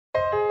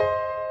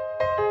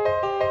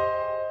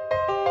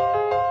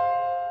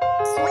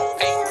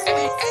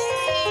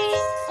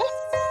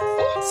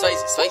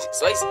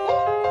Swaze.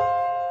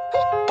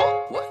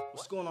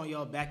 What's going on,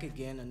 y'all? Back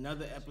again,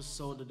 another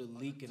episode of The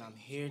Leak, and I'm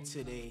here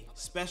today.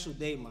 Special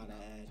day, might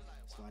I add.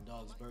 It's my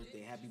dog's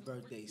birthday. Happy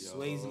birthday,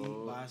 Swaze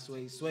by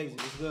Swaze. Swaze,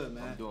 what's good,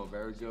 man? I'm doing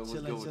very good. What's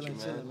good with you, man?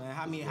 Chilling, man.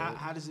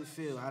 How does it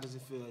feel? How does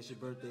it feel? It's your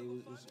birthday.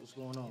 What's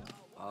going on?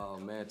 Oh,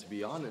 man, to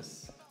be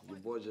honest, your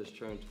boy just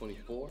turned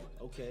 24.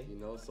 Okay. You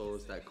know, so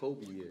it's that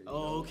Kobe year.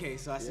 Oh, okay.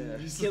 So I see you're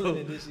killing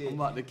it this year. I'm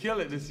about to kill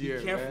it this year,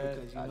 Be careful, man.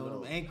 because you know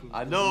them ankles.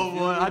 I know,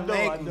 boy. I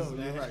know.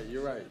 Man.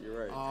 You're right.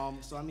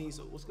 So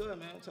what's good,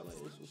 man? Tell me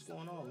what's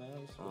going on,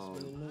 man.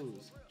 What's in the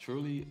news?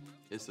 Truly,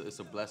 it's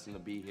a blessing to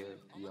be here.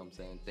 You know what I'm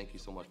saying? Thank you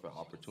so much for the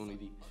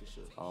opportunity. For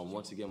sure.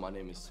 Once again, my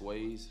name is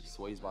Swaze.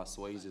 Swaze by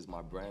Swaze is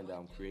my brand that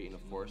I'm creating,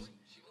 of course.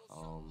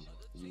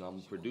 You know, I'm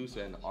a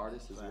producer and an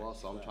artist as well,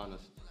 so I'm trying to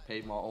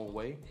pave my own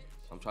way.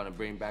 I'm trying to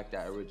bring back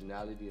that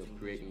originality of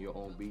creating your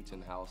own beats in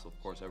the house. Of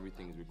course,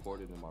 everything is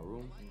recorded in my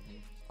room.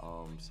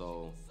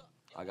 So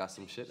I got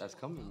some shit that's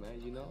coming,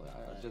 man. You know,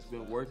 I've just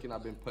been working.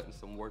 I've been putting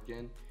some work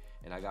in,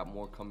 and I got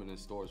more coming in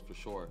stores for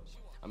sure.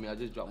 I mean, I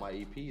just dropped my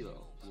EP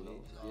though. You know,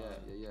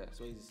 yeah.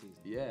 Swaze season.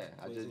 Yeah,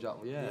 I just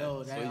dropped. Yeah,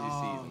 Yo, Swaze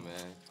season,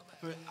 man.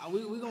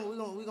 We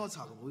gonna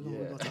talk about. We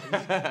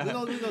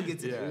gonna get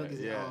to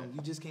that.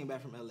 You just came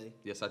back from LA.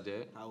 Yes, I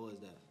did. How was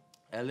that?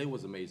 LA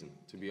was amazing,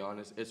 to be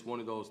honest. It's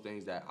one of those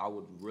things that I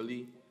would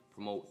really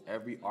promote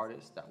every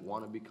artist that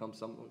want to become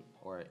someone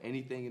or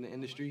anything in the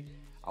industry.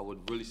 I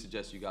would really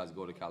suggest you guys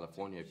go to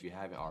California if you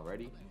haven't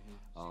already.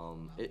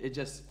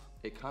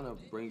 It kind of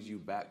brings you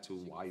back to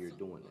why you're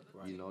doing it.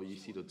 Right. You know, you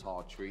see the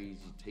tall trees,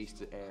 you taste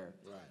the air.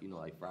 Right. You know,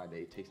 like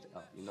Friday, taste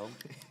the you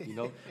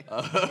know,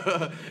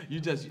 you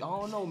just, I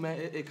don't know, man.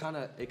 It kind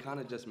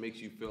of just makes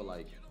you feel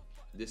like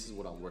this is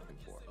what I'm working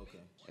for. Okay.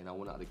 And I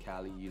went out to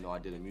Cali. You know, I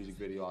did a music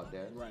video out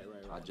there. Right.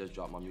 I just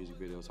dropped my music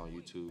videos on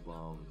YouTube.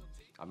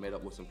 I met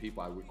up with some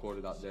people I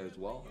recorded out there as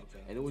well.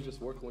 Okay. And it was just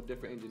working with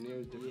different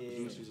engineers, different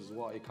producers as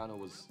well. It kind of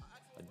was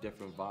a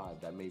different vibe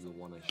that made me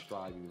want to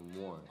strive even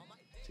more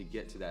to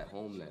get to that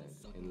homeland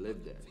and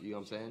live there. You know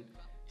what I'm saying?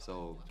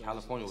 So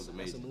California was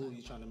amazing. That's a move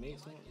you trying to make,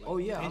 something? Like, oh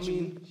yeah, I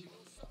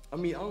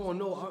mean, I don't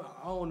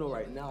know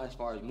right now as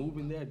far as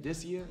moving there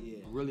this year. Yeah.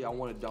 Really, I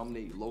want to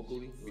dominate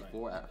locally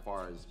before, as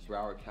far as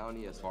Broward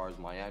County, as far as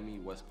Miami,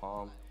 West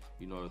Palm,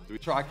 you know, the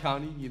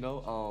Tri-County, you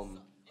know.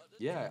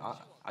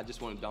 I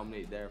just want to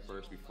dominate there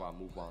first before I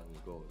move on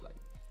and go like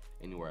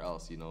anywhere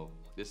else. You know,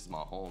 this is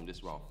my home. This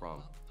is where I'm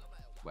from.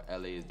 But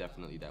LA is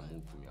definitely that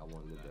move for me. I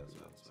want to live there as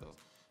well. So.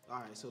 All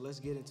right, so let's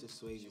get into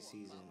Swaze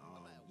season.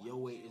 Yo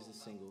Wait is a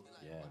single.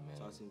 Yeah, man.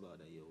 Talk to me about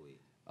that, Yo Wait.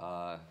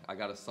 I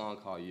got a song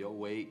called Yo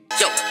Wait.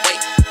 Yo, wait,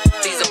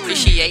 please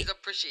appreciate.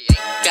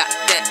 Got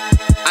that,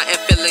 I am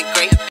feeling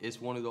great. It's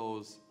one of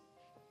those,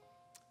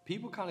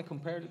 people kind of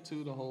compared it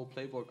to the whole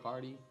Playboy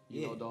Cardi,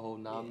 you know, the whole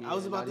Nami. I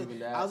was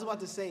about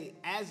to say,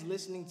 as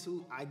listening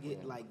to, I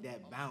get like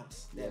that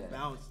bounce,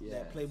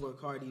 that Playboy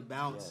Cardi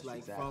bounce,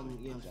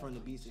 from the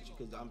beats that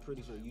because I'm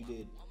pretty sure you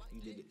did it.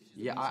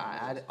 Yeah, I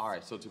added. All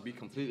right, so to be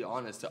completely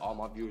honest to all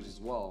my viewers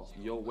as well,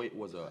 Yo Wait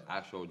was an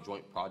actual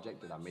joint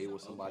project that I made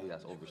with somebody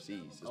that's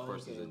overseas. This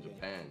person's in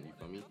Japan. You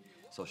feel me?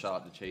 So shout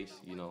out to Chase.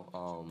 You know,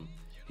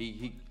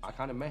 I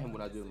kind of met him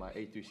when I did my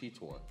A3C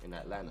tour in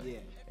Atlanta. Yeah.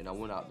 And I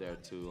went out there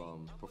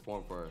to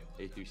perform for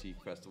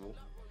A3C festival,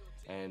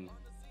 and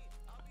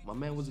my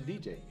man was a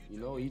DJ. You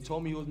know, he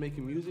told me he was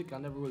making music. I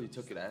never really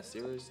took it as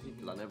seriously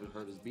because I never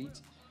heard his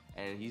beats.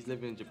 And he's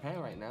living in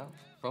Japan right now,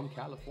 from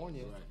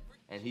California. Right.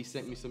 And he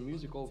sent me some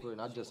music over, and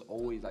I just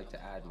always like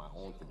to add my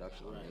own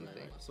production on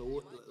anything. Right.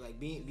 So, like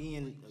being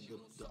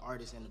the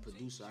artist and the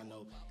producer, I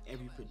know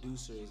every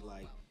producer is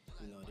like,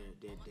 you know,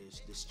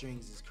 the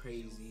strings is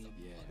crazy.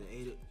 Yeah.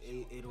 The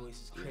 808s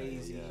is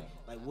crazy. Yeah.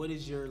 Like, what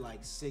is your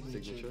like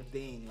signature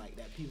thing like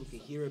that people can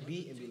hear a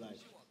beat and be like,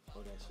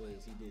 oh, that's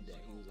Swaze. He did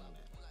that. He was on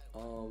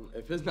that.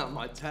 If it's not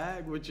my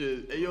tag, which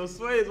is, hey yo,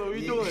 Swaze, what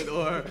we doing?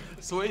 Or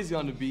Swaze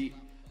on the beat.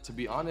 To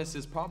be honest,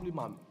 it's probably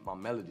my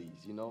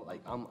melodies. You know,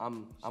 like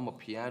I'm a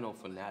piano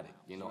fanatic.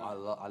 You know,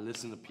 I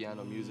listen to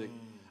piano music.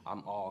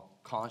 I'm all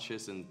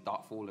conscious and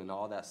thoughtful and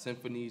all that,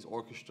 symphonies,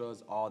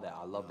 orchestras, all that.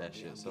 I love that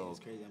shit. So it's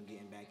crazy. I'm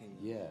getting back in.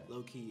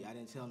 Low key, I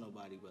didn't tell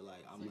nobody, but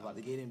like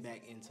I'm getting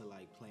back into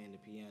like playing the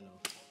piano.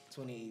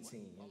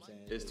 2018, you know what I'm saying?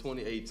 It's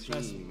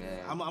 2018, man.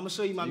 I'm gonna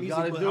show you my music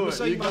book. I'm gonna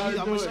show you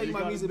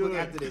my music book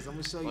after this. I'm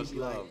gonna show you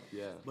love.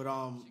 Yeah. But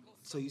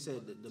so you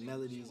said the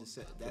melodies,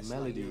 that's the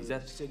melodies. Like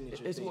that's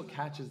signature. It's thing. what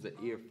catches the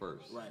ear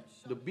first. Right.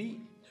 The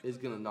beat is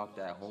gonna knock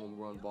that home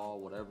run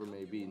ball, whatever it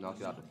may be, knock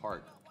it out the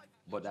park.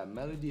 But that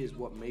melody is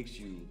what makes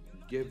you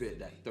give it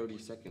that 30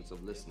 seconds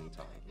of listening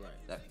time. Right.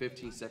 That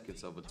 15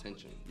 seconds of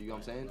attention. You know what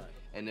I'm saying? Right.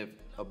 And if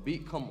a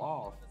beat come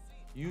off,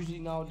 usually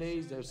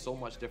nowadays there's so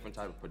much different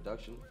type of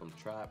production, from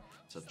trap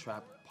to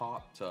trap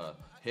pop to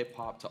hip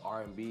hop to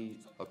R&B,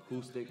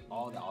 acoustic,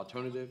 all the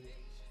alternative.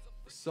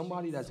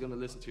 Somebody that's gonna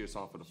listen to your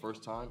song for the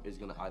first time is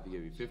gonna either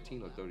give you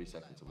 15 or 30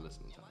 seconds of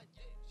listening time.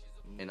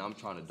 And I'm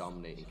trying to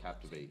dominate and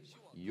captivate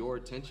your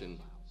attention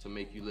to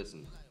make you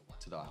listen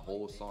to the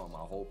whole song, my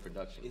whole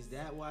production. Is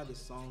that why the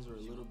songs are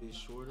a little bit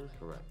shorter?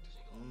 Correct.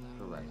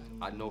 Correct.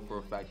 I know for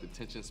a fact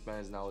attention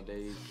spans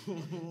nowadays,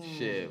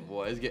 shit,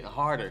 boy, it's getting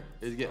harder.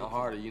 It's getting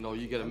harder. You know,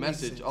 you get a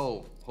message,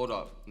 oh, hold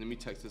up, let me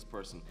text this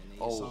person. And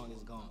then your song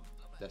is gone.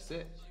 That's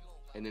it.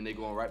 And then they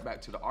going right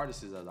back to the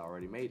artists that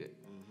already made it.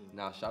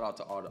 Now, shout out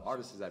to all the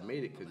artists that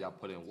made it because y'all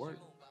put in work.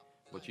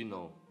 But you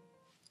know,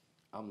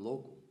 I'm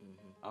local.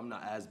 I'm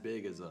not as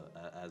big as a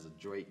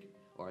Drake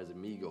or as a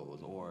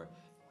Migos or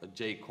a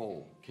J.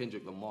 Cole,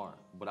 Kendrick Lamar.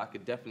 But I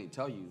could definitely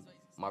tell you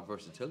my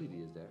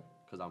versatility is there.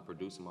 Because I'm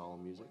producing my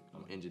own music,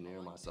 I'm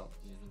engineering myself,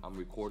 I'm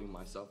recording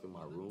myself in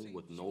my room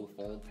with no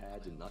phone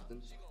pads and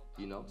nothing,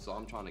 you know? So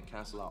I'm trying to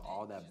cancel out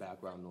all that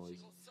background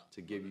noise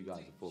to give you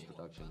guys the full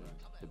production and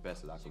the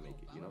best that I can make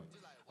it, you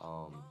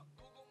know?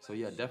 So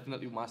yeah,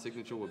 definitely my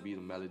signature would be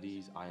the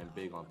melodies. I am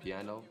big on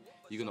piano.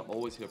 You're gonna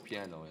always hear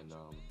piano, and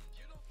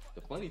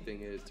the funny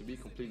thing is, to be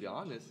completely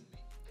honest,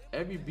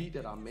 every beat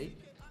that I make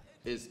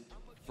is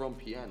from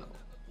piano.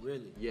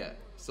 Really? Yeah,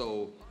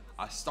 so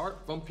I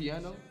start from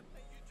piano,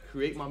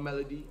 create my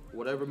melody,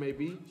 whatever it may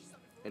be,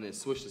 and then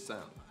switch the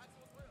sound.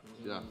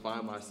 Then I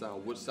find my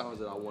sound, which sounds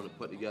that I want to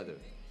put together.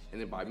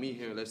 And then by me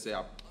hearing, let's say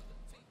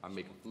I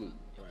make a flute.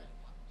 Right.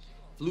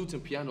 Flutes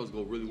and pianos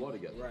go really well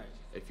together. Right.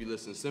 If you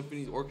listen to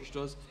symphonies,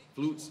 orchestras,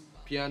 flutes,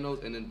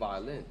 pianos, and then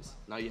violins.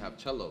 Now you have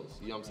cellos,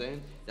 you know what I'm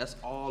saying? That's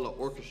all an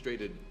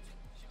orchestrated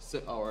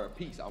or a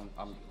piece,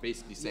 I'm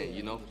basically saying,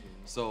 you know?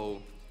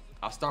 So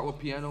I start with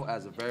piano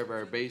as a very,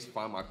 very bass,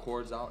 find my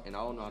chords out, and I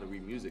don't know how to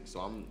read music, so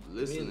I'm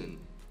listening. Really?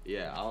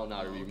 Yeah, I don't know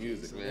how to read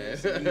music, so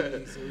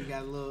man. So we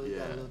got a little,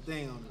 got a little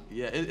thing on it.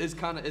 Yeah, it's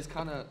kind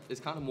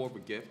of more of a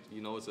gift,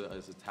 you know. It's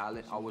a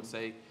talent, I would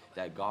say,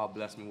 that God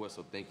blessed me with.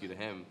 So thank you to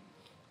Him.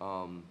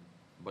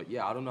 But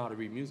yeah, I don't know how to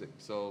read music,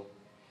 so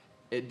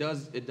it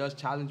does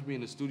challenge me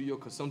in the studio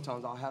because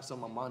sometimes I'll have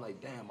something in my mind like,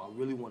 damn, I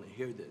really want to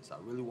hear this. I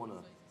really want to,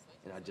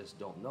 and I just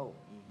don't know.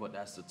 But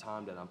that's the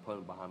time that I'm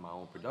putting behind my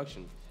own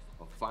production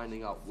of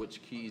finding out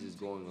which keys is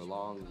going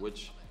along,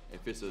 which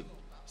if it's a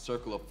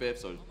circle of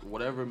fifths or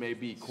whatever it may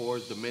be,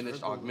 chords, diminished,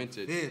 Circle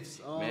augmented. Fifths.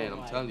 Oh, man,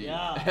 I'm telling you.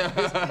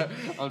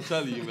 I'm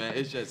telling you, man.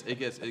 It's just it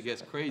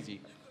gets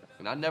crazy,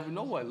 and I never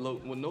know what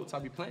notes I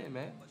be playing,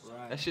 man.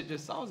 Right. That shit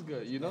just sounds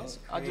good, you know. That's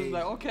I just crazy,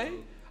 like, okay,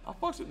 bro. I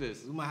fucks with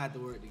this. We might have to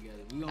work together.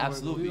 We gonna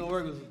Absolutely. We gonna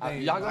work with some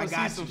things. Y'all gonna I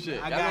got see some you.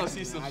 shit. I Y'all got gonna you,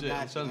 see some man. shit. I I'm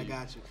got you. telling I you.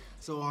 got you.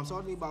 So I'm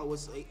talking about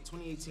what's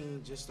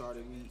 2018 just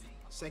started.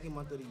 Second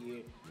month of the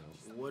year.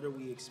 What are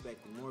we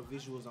expecting? More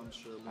visuals, I'm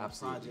sure. More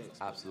projects.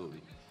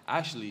 Absolutely.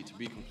 Actually, to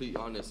be completely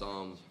honest,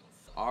 I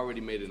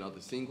already made another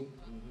single.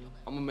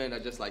 I'm a man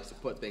that just likes to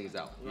put things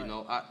out. Right. You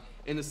know,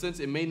 in a sense,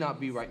 it may not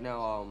be right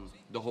now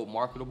the whole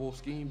marketable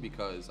scheme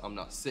because I'm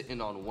not sitting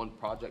on one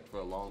project for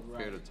a long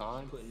period of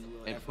time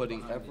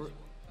putting effort.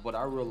 But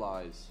I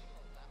realize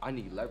I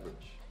need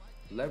leverage.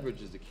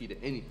 Leverage is the key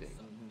to anything.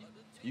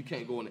 You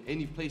can't go into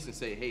any place and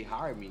say, hey,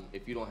 hire me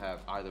if you don't have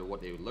either what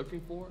they were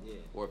looking for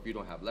or if you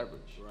don't have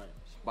leverage. Right.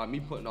 By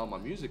me putting all my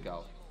music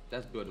out,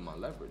 that's building my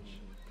leverage.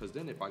 Because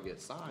then if I get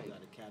signed, You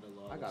got a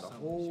catalog. I got a something.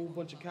 whole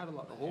bunch of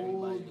catalog, a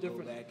whole Everybody to go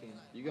different, back and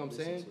you know what I'm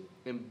listen saying?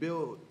 And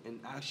build and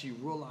actually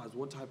realize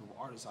what type of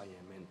artist I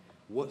am and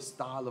what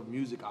style of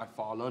music I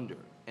fall under.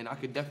 And I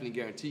could definitely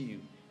guarantee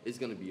you it's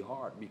gonna be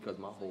hard because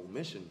my whole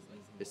mission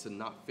is to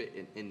not fit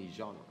in any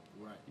genre.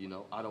 Right. You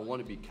know, I don't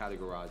wanna be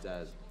categorized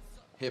as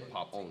hip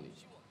hop only,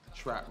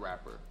 trap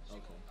rapper,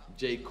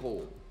 J.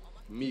 Cole,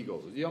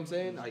 Migos, you know what I'm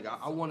saying? Like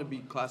I wanna be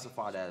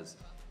classified as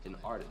an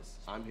artist.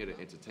 I'm here to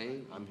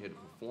entertain, I'm here to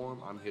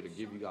perform, I'm here to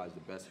give you guys the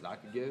best that I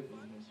could give,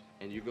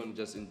 and you're gonna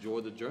just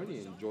enjoy the journey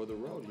and enjoy the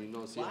road, you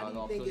know, see Why how it do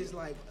all you think plays it's out.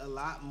 like a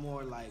lot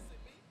more like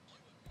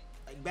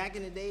back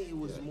in the day it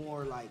was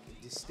more like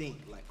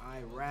distinct, like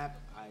I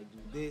rap, I do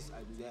this, I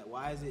do that.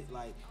 Why is it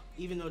like,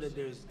 even though that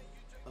there's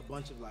a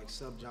bunch of like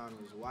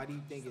subgenres, why do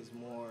you think it's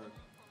more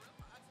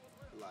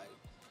like,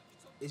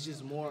 it's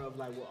just more of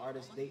like what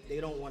artists, they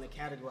don't want to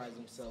categorize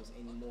themselves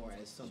anymore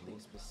as something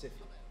specific?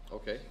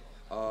 Okay.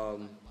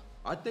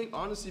 I think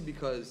honestly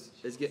because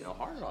it's getting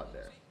harder out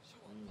there.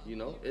 You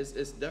know,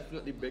 it's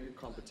definitely bigger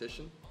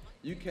competition.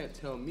 You can't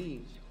tell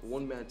me,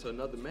 one man to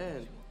another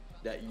man,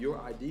 that your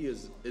idea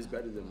is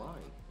better than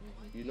mine.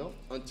 You know,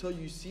 until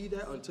you see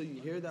that, until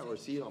you hear that or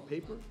see it on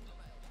paper,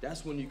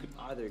 that's when you could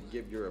either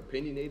give your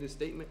opinionated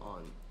statement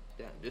on,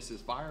 damn, this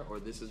is fire or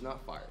this is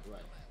not fire.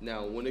 Right.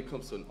 Now, when it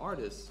comes to an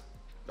artist,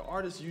 the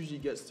artist usually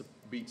gets the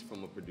beats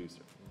from a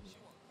producer.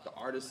 The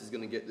artist is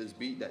gonna get this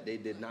beat that they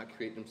did not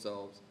create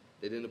themselves.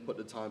 They didn't put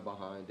the time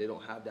behind. They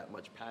don't have that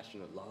much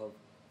passion or love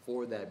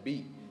for that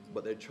beat,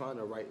 but they're trying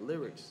to write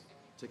lyrics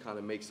to kind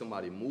of make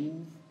somebody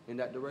move in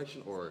that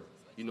direction or,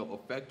 you know,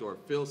 affect or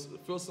fill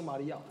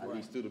somebody out, at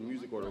least through the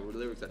music or the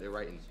lyrics that they're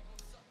writing.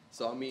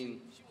 So, I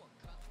mean,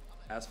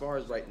 as far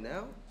as right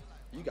now,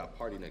 you got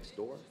Party Next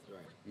Door,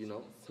 you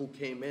know, who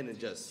came in and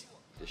just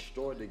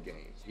destroyed the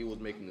game. He was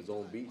making his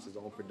own beats, his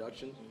own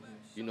production.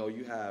 You know,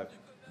 you have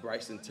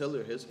Bryson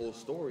Tiller, his whole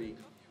story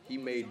he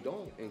made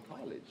dope in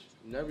college.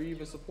 Never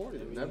even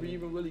supported it. Never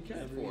even really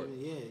cared for it.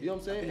 Yeah. You know what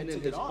I'm saying? And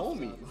then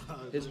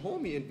his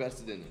homie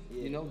invested in it.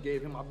 You know,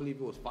 gave him, I believe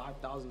it was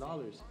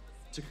 $5,000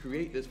 to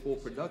create this full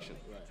production.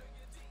 Right.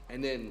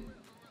 And then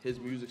his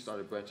music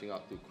started branching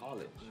out through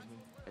college.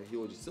 And he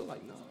was just still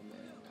like, nah,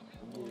 man,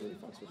 I don't really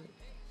fucks with it.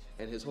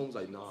 And his home's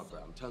like, nah, bro,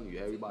 I'm telling you,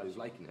 everybody's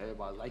liking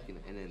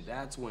it. And then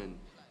that's when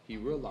he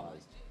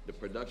realized the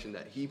production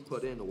that he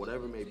put in or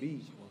whatever it may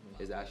be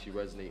is actually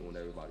resonating with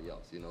everybody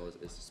else. You know,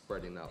 it's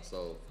spreading out.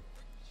 So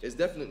it's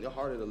definitely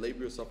harder to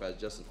label yourself as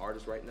just an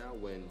artist right now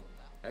when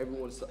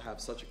everyone have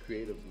such a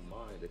creative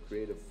mind, a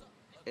creative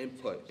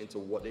input into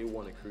what they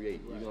want to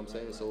create. You know what I'm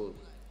saying? So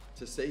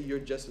to say you're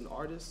just an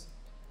artist,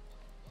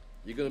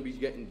 you're gonna be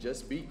getting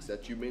just beats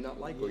that you may not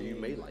like or you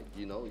may like.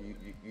 You know,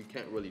 you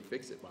can't really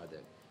fix it by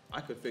then. I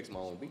could fix my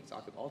own beats.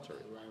 I could alter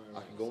it. I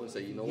could go and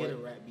say, you know what? Get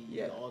a rap beat,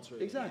 you can alter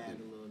it, exactly. add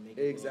a little, make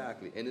it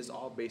Exactly. And it's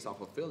all based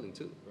off of feeling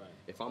too. Right.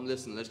 If I'm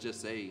listening, let's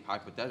just say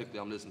hypothetically,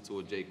 I'm listening to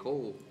a J.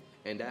 Cole,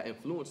 and that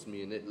influenced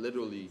me, and it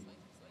literally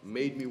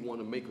made me want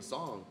to make a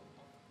song.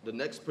 The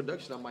next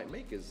production I might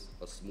make is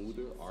a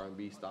smoother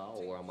R&B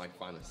style, or I might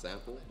find a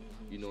sample,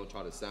 you know, and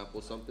try to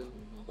sample something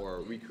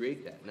or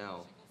recreate that.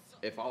 Now,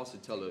 if I was to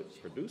tell a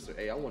producer,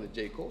 hey, I want a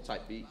J. Cole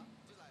type beat,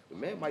 the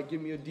man might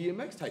give me a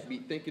DMX type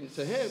beat, thinking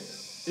to him,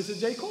 it's a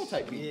J. Cole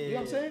type beat. You know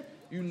what I'm saying?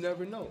 You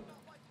never know.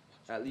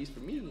 At least for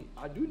me,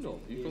 I do know.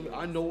 You feel me?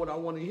 I know what I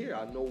want to hear.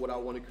 I know what I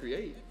want to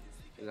create.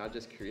 And I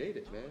just create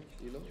it, man.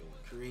 You know?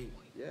 Create.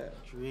 Yeah.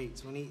 Create.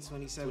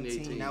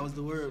 2017, that was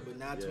the word, but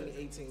now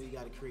 2018, we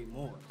got to create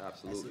more.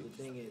 Absolutely. That's what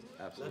the thing is.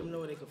 Absolutely. Let them know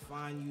where they can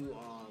find you,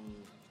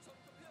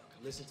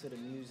 listen to the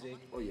music.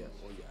 Oh, yeah.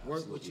 Work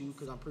Absolutely. with you,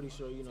 because I'm pretty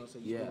sure, you know, so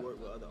you do work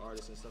with other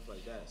artists and stuff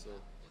like that. So,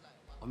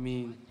 I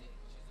mean,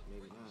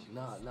 maybe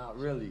not. not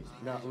really.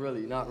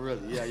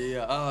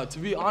 Yeah. To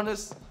be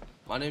honest,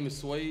 my name is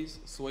Swaze.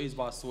 Swaze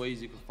by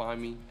Swaze. You can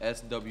find me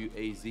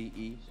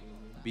SWAZE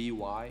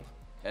BY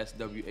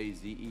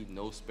SWAZE.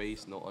 No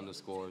space, no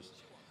underscores,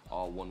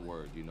 all one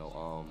word. You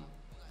know,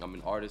 I'm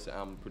an artist and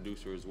I'm a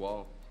producer as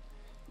well.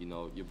 You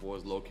know, your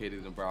boy's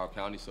located in Broward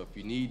County, so if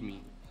you need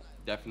me,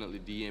 definitely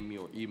DM me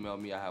or email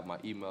me. I have my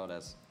email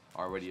that's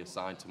already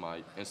assigned to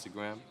my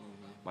Instagram.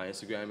 My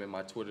Instagram and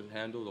my Twitter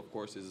handle, of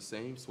course, is the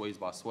same, Swaze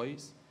by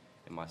Swaze.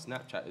 And my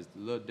Snapchat is a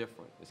little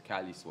different. It's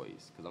Cali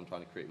Swaze, because I'm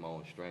trying to create my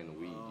own strain of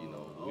weed. You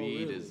know,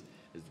 weed really? is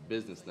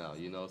business now.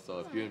 You know, so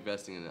if you're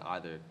investing in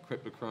either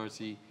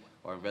cryptocurrency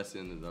or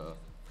investing in the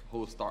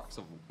whole stocks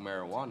of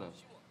marijuana,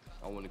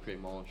 I want to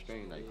create my own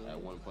strain like at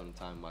one point in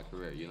time in my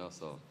career. You know,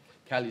 so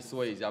Cali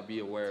Swaze, y'all be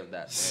aware of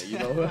that, man. You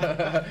know,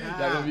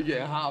 y'all gonna be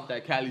getting high off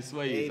that Cali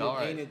Swaze. All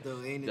right, ain't it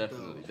though?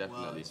 Definitely.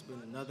 Well, it's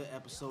been another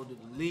episode of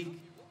The Leak.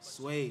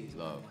 Swaze,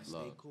 love.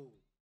 Stay cool.